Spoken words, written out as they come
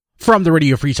From the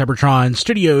Radio Free Cybertron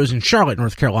studios in Charlotte,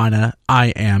 North Carolina,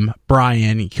 I am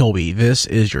Brian Kilby. This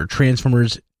is your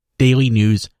Transformers Daily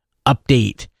News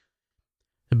Update.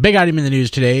 The big item in the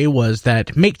news today was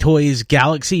that Make Toys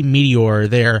Galaxy Meteor,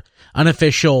 their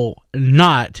unofficial,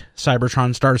 not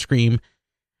Cybertron Starscream,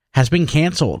 has been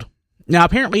canceled. Now,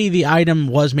 apparently the item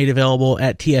was made available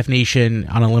at TF Nation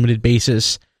on a limited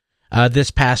basis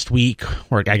this past week,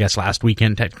 or I guess last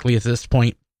weekend technically at this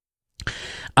point.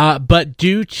 But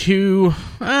due to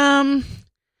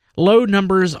low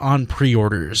numbers on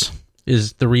pre-orders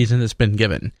is the reason it's been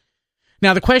given.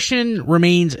 Now, the question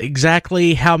remains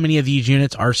exactly how many of these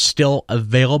units are still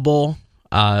available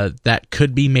that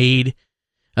could be made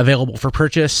available for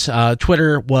purchase.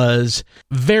 Twitter was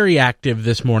very active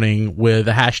this morning with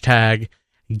the hashtag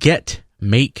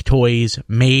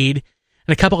 #GetMakeToysMade and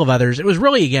a couple of others. It was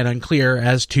really, again, unclear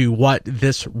as to what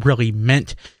this really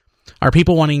meant. Are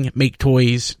people wanting Make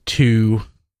Toys to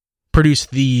produce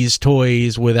these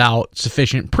toys without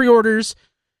sufficient pre-orders?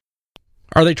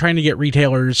 Are they trying to get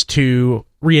retailers to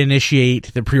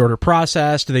reinitiate the pre-order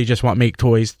process? Do they just want Make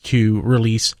Toys to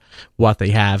release what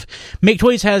they have? Make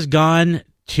Toys has gone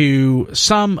to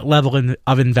some level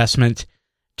of investment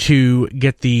to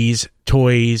get these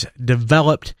toys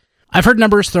developed. I've heard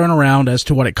numbers thrown around as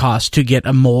to what it costs to get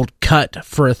a mold cut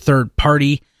for a third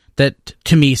party that,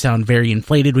 to me, sound very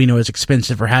inflated. We know it's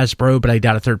expensive for Hasbro, but I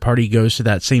doubt a third party goes to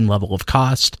that same level of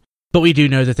cost. But we do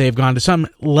know that they've gone to some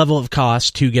level of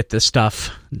cost to get this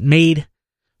stuff made.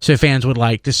 So fans would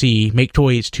like to see Make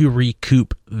Toys to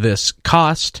recoup this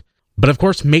cost. But of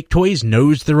course, Make Toys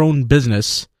knows their own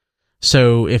business.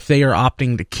 So if they are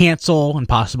opting to cancel and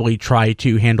possibly try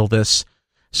to handle this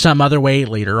some other way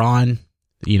later on,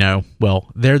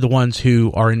 well, they're the ones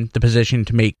who are in the position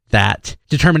to make that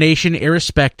determination,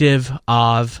 irrespective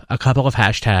of a couple of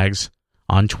hashtags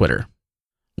on Twitter.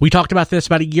 We talked about this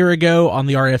about a year ago on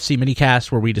the RFC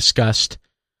minicast, where we discussed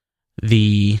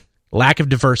the lack of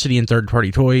diversity in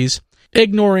third-party toys,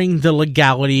 ignoring the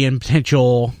legality and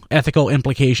potential ethical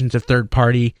implications of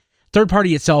third-party.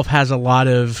 Third-party itself has a lot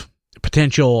of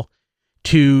potential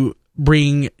to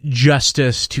bring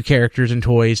justice to characters and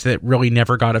toys that really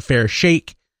never got a fair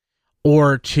shake,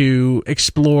 or to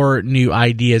explore new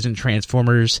ideas in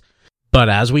Transformers. But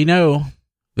as we know,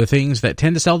 the things that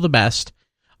tend to sell the best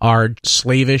are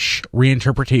slavish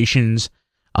reinterpretations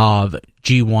of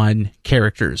G1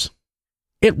 characters.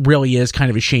 It really is kind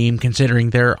of a shame, considering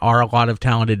there are a lot of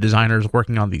talented designers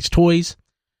working on these toys.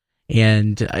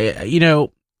 And,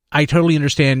 I totally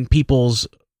understand people's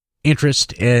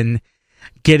interest in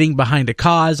getting behind a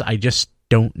cause. I just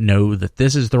don't know that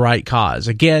this is the right cause.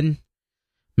 Again,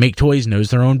 Make Toys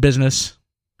knows their own business.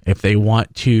 If they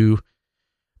want to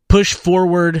push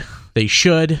forward, they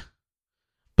should.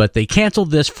 But they canceled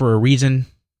this for a reason.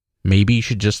 Maybe you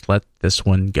should just let this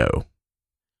one go.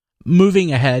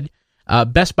 Moving ahead,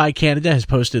 Best Buy Canada has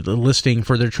posted a listing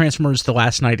for their Transformers The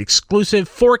Last Night exclusive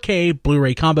 4K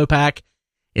Blu-ray combo pack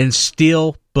in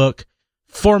Steelbook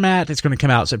format. It's going to come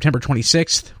out September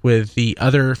 26th with the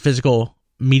other physical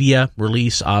media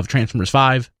release of Transformers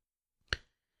 5.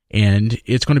 And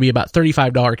it's going to be about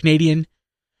 $35 Canadian,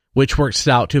 which works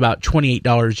out to about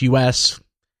 $28 US.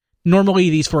 Normally,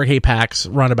 these 4K packs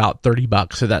run about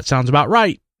 $30, so that sounds about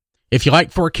right. If you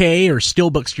like 4K or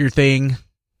Steelbook's your thing,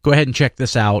 go ahead and check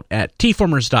this out at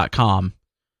tformers.com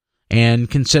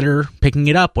and consider picking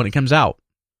it up when it comes out.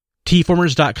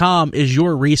 tformers.com is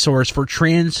your resource for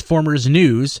Transformers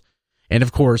news, and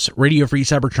of course, Radio Free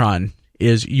Cybertron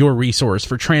is your resource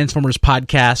for Transformers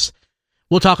podcasts.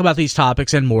 We'll talk about these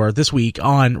topics and more this week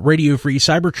on Radio Free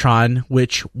Cybertron,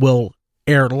 which will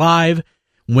air live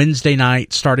Wednesday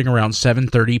night starting around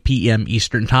 7:30 p.m.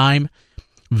 Eastern Time.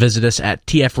 Visit us at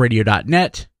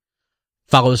tfradio.net.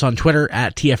 Follow us on Twitter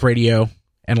at tfradio,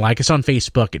 and like us on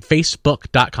Facebook at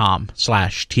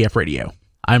facebook.com/tfradio.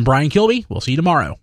 I'm Brian Kilby. We'll see you tomorrow.